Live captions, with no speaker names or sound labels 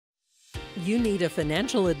You need a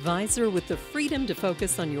financial advisor with the freedom to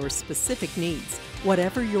focus on your specific needs.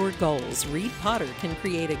 Whatever your goals, Reed Potter can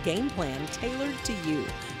create a game plan tailored to you.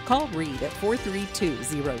 Call Reed at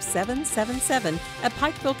 432-0777 at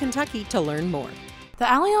Pikeville, Kentucky to learn more. The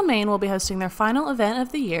Alley on Main will be hosting their final event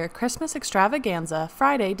of the year, Christmas Extravaganza,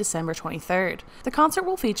 Friday, December 23rd. The concert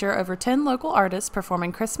will feature over 10 local artists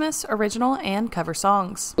performing Christmas, original, and cover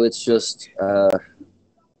songs. It's just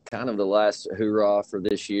kind of the last hoorah for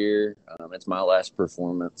this year. It's my last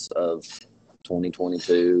performance of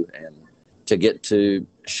 2022, and to get to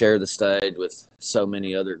share the stage with so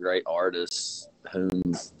many other great artists whom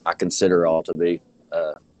I consider all to be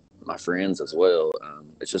my friends as well.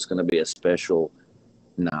 It's just going to be a special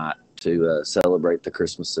night to celebrate the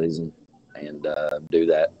Christmas season and do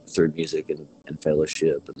that through music and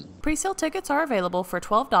fellowship. Pre-sale tickets are available for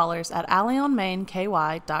 $12 at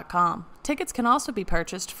alleyonmainky.com. Tickets can also be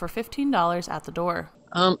purchased for $15 at the door.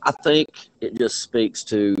 I think it just speaks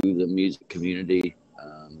to the music community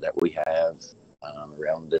that we have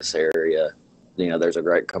around this area. You know, there's a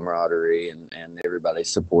great camaraderie and everybody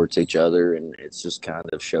supports each other, and it's just kind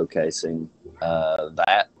of showcasing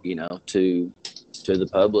that, you know, to the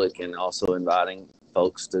public, and also inviting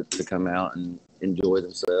folks to come out and enjoy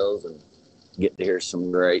themselves and get to hear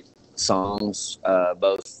some great songs,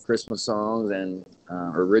 both Christmas songs and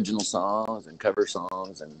original songs and cover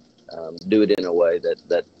songs, and do it in a way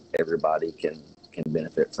that everybody can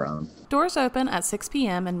benefit from. Doors open at 6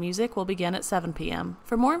 p.m. and music will begin at 7 p.m.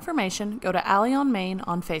 For more information, go to Alley on Main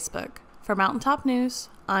on Facebook. For Mountaintop News,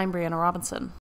 I'm Brianna Robinson.